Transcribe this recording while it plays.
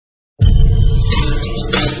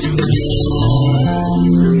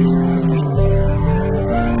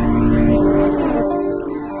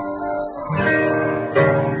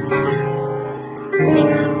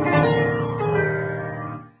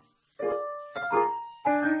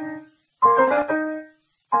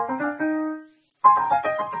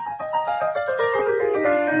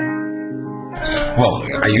Well,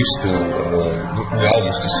 we all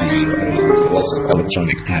used to see lots of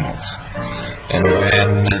electronic panels. And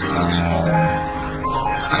when,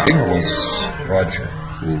 I think it was Roger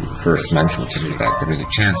who first mentioned to me that there was a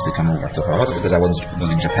chance to come over to Hawaii, because I was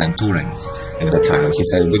in Japan touring at that time. And he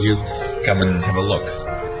said, would you come and have a look?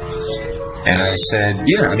 And I said,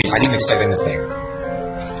 yeah, I mean, I didn't expect anything.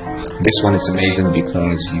 This one is amazing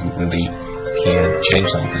because you really can change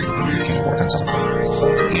something, you can work on something.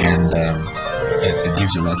 And it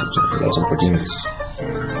gives you lots of opportunities.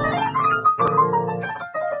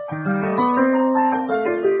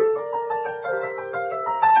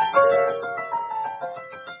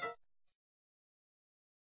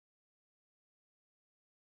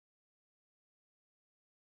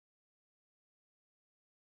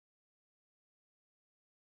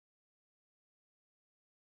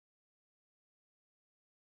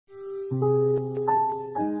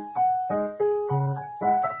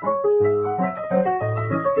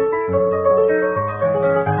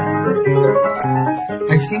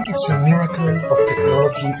 I think it's a miracle of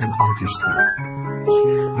technology and artistry.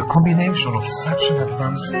 The combination of such an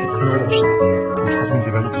advanced technology, which has been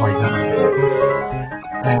developed by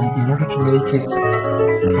Yamaha, and in order to make it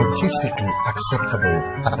artistically acceptable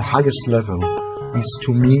at the highest level, is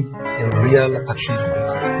to me a real achievement.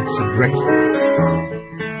 It's a breakthrough.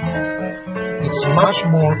 It's much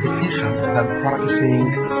more efficient than practicing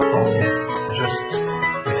on just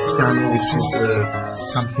a piano, which is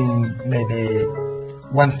something maybe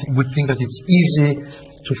one would think that it's easy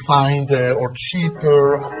to find or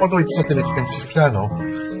cheaper, although it's not an expensive piano.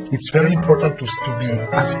 It's very important to be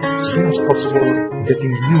as soon as possible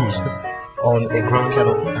getting used on a grand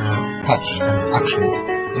piano touch and action,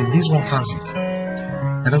 and this one has it.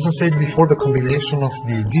 And as I said before, the combination of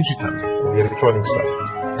the digital, the electronic stuff,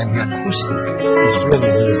 and the acoustic is really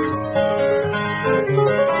unique.